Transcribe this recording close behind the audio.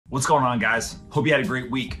What's going on, guys? Hope you had a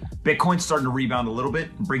great week. Bitcoin's starting to rebound a little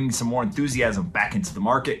bit, bringing some more enthusiasm back into the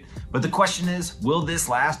market. But the question is, will this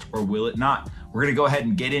last or will it not? We're going to go ahead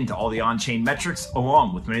and get into all the on-chain metrics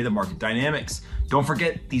along with many of the market dynamics. Don't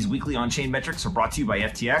forget, these weekly on-chain metrics are brought to you by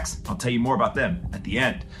FTX. I'll tell you more about them at the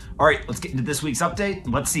end. All right, let's get into this week's update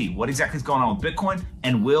and let's see what exactly is going on with Bitcoin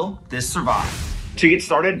and will this survive? To get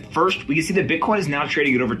started, first, we can see that Bitcoin is now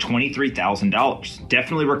trading at over $23,000,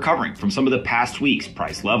 definitely recovering from some of the past week's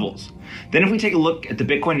price levels. Then if we take a look at the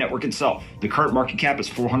Bitcoin network itself, the current market cap is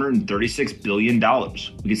 $436 billion.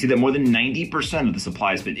 We can see that more than 90% of the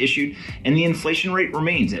supply has been issued, and the inflation rate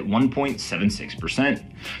remains at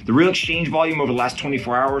 1.76%. The real exchange volume over the last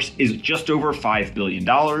 24 hours is just over $5 billion,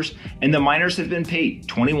 and the miners have been paid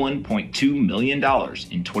 $21.2 million in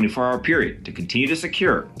 24-hour period to continue to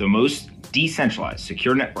secure the most decentralized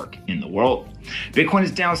secure network in the world. Bitcoin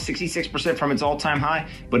is down 66% from its all-time high,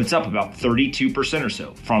 but it's up about 32% or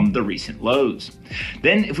so from the recent lows.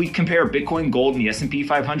 Then if we compare Bitcoin, gold, and the S&P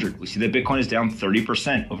 500, we see that Bitcoin is down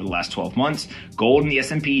 30% over the last 12 months, gold and the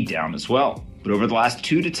S&P down as well. But over the last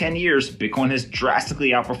 2 to 10 years, Bitcoin has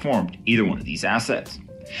drastically outperformed either one of these assets.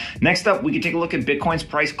 Next up, we can take a look at Bitcoin's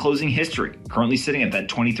price closing history, currently sitting at that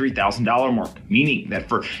 $23,000 mark, meaning that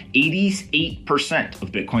for 88%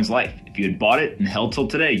 of Bitcoin's life, if you had bought it and held till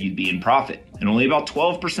today, you'd be in profit. And only about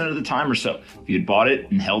 12% of the time or so, if you had bought it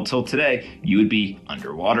and held till today, you would be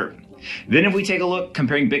underwater. Then if we take a look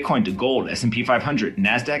comparing Bitcoin to gold, S&P 500,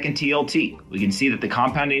 NASDAQ, and TLT, we can see that the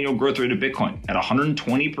compound annual growth rate of Bitcoin at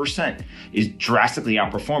 120% is drastically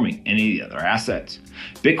outperforming any of the other assets.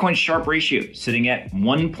 Bitcoin's Sharpe ratio sitting at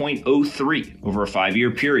 1.03 over a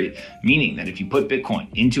 5-year period, meaning that if you put Bitcoin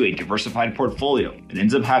into a diversified portfolio, it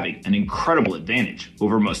ends up having an incredible advantage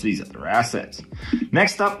over most of these other assets.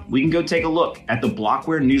 Next up, we can go take a look at the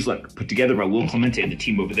Blockware newsletter put together by Will Clemente and the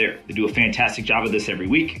team over there. They do a fantastic job of this every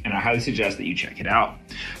week, and I highly suggest that you check it out.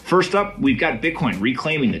 First up, we've got Bitcoin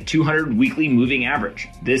reclaiming the 200 weekly moving average.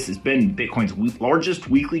 This has been Bitcoin's largest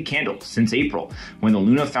weekly candle since April, when the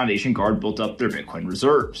Luna Foundation Guard built up their Bitcoin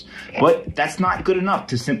reserves. But that's not good enough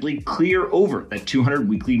to simply clear over that 200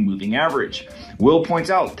 weekly moving average. Will points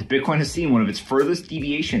out that Bitcoin has seen one of its furthest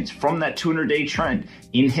deviations from that 200-day trend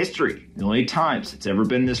in history. The only times it's ever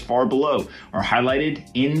been this far below are highlighted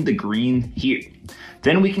in the green here.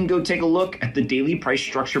 Then we can go take a look at the daily price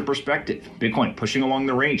structure perspective. Bitcoin pushing along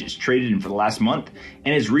the ranges traded in for the last month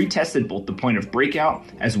and has retested both the point of breakout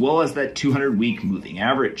as well as that 200-week moving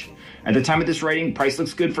average. At the time of this writing, price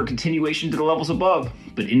looks good for continuation to the levels above,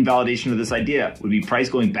 but invalidation of this idea would be price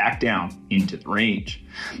going back down into the range.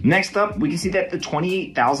 Next up, we can see that the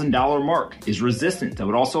 $28,000 mark is resistance that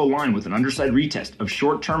would also align with an underside retest of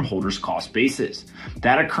short-term holders' cost basis.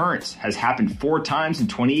 That occurrence has happened 4 times in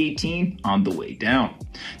 2018 on the way down.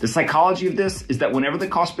 The psychology of this is that whenever the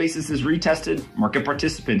cost basis is retested, market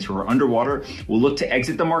participants who are underwater will look to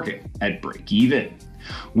exit the market at break even.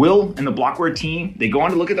 Will and the Blockware team, they go on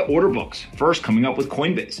to look at the order books, first coming up with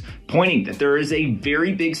Coinbase, pointing that there is a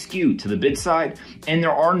very big skew to the bid side and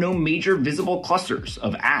there are no major visible clusters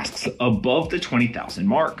of asks above the 20,000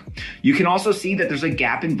 mark. You can also see that there's a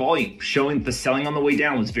gap in volume, showing that the selling on the way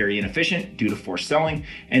down was very inefficient due to forced selling,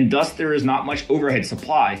 and thus there is not much overhead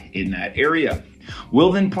supply in that area.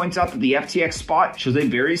 Will then points out that the FTX spot shows a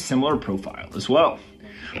very similar profile as well.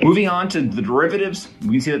 Moving on to the derivatives,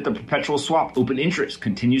 we can see that the perpetual swap open interest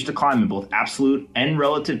continues to climb in both absolute and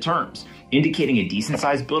relative terms, indicating a decent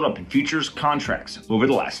sized buildup in futures contracts over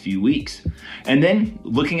the last few weeks. And then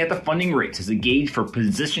looking at the funding rates as a gauge for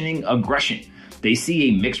positioning aggression, they see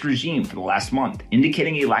a mixed regime for the last month,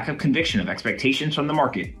 indicating a lack of conviction of expectations from the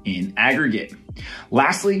market in aggregate.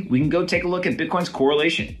 Lastly, we can go take a look at Bitcoin's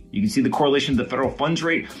correlation. You can see the correlation to the federal funds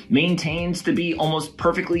rate maintains to be almost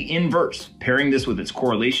perfectly inverse, pairing this with its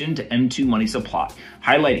correlation to M2 money supply,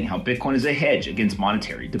 highlighting how Bitcoin is a hedge against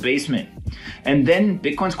monetary debasement. And then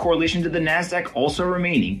Bitcoin's correlation to the NASDAQ also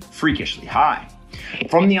remaining freakishly high.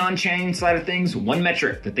 From the on-chain side of things, one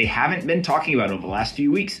metric that they haven't been talking about over the last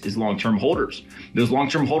few weeks is long-term holders. Those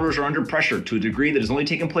long-term holders are under pressure to a degree that has only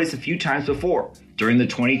taken place a few times before, during the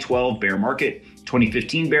 2012 bear market,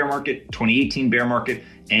 2015 bear market, 2018 bear market,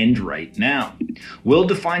 and right now. Will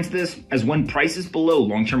defines this as when price is below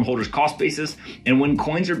long-term holders' cost basis and when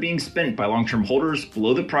coins are being spent by long-term holders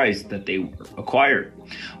below the price that they were acquired.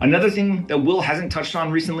 Another thing that Will hasn't touched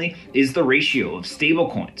on recently is the ratio of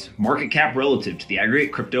stablecoins, market cap relative to the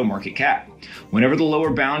aggregate crypto market cap. Whenever the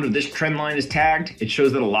lower bound of this trend line is tagged, it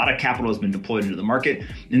shows that a lot of capital has been deployed into the market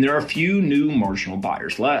and there are a few new marginal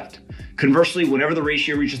buyers left. Conversely, whenever the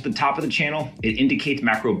ratio reaches the top of the channel, it indicates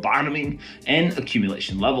macro bottoming and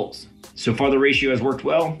accumulation levels. So far, the ratio has worked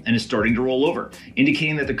well and is starting to roll over,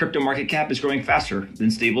 indicating that the crypto market cap is growing faster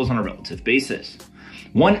than stables on a relative basis.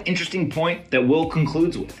 One interesting point that Will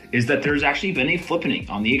concludes with is that there's actually been a flippening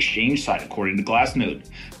on the exchange side, according to Glassnode.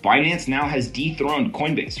 Binance now has dethroned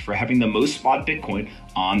Coinbase for having the most spot Bitcoin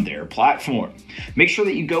on their platform. Make sure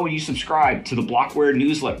that you go and you subscribe to the Blockware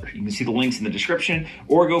newsletter. You can see the links in the description,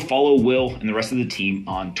 or go follow Will and the rest of the team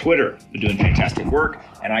on Twitter. They're doing fantastic work,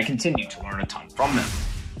 and I continue to learn a ton from them.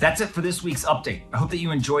 That's it for this week's update. I hope that you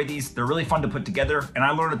enjoy these. They're really fun to put together, and I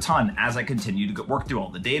learn a ton as I continue to work through all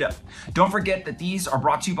the data. Don't forget that these are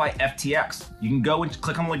brought to you by FTX. You can go and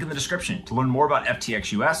click on the link in the description to learn more about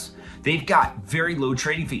FTX US. They've got very low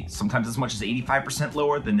trading fees, sometimes as much as 85%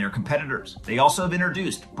 lower than their competitors. They also have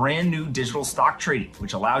introduced brand new digital stock trading,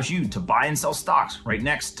 which allows you to buy and sell stocks right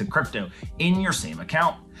next to crypto in your same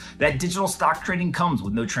account. That digital stock trading comes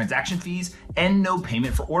with no transaction fees and no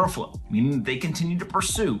payment for order flow, meaning that they continue to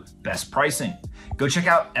pursue best pricing. Go check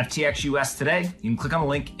out FTX US today. You can click on the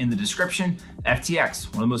link in the description. FTX,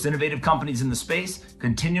 one of the most innovative companies in the space,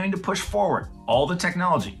 continuing to push forward all the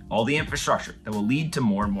technology, all the infrastructure that will lead to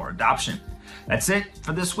more and more adoption. That's it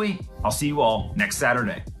for this week. I'll see you all next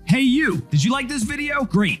Saturday. Hey you, did you like this video?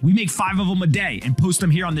 Great, we make 5 of them a day and post them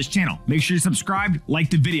here on this channel. Make sure you're subscribed, like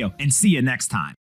the video, and see you next time.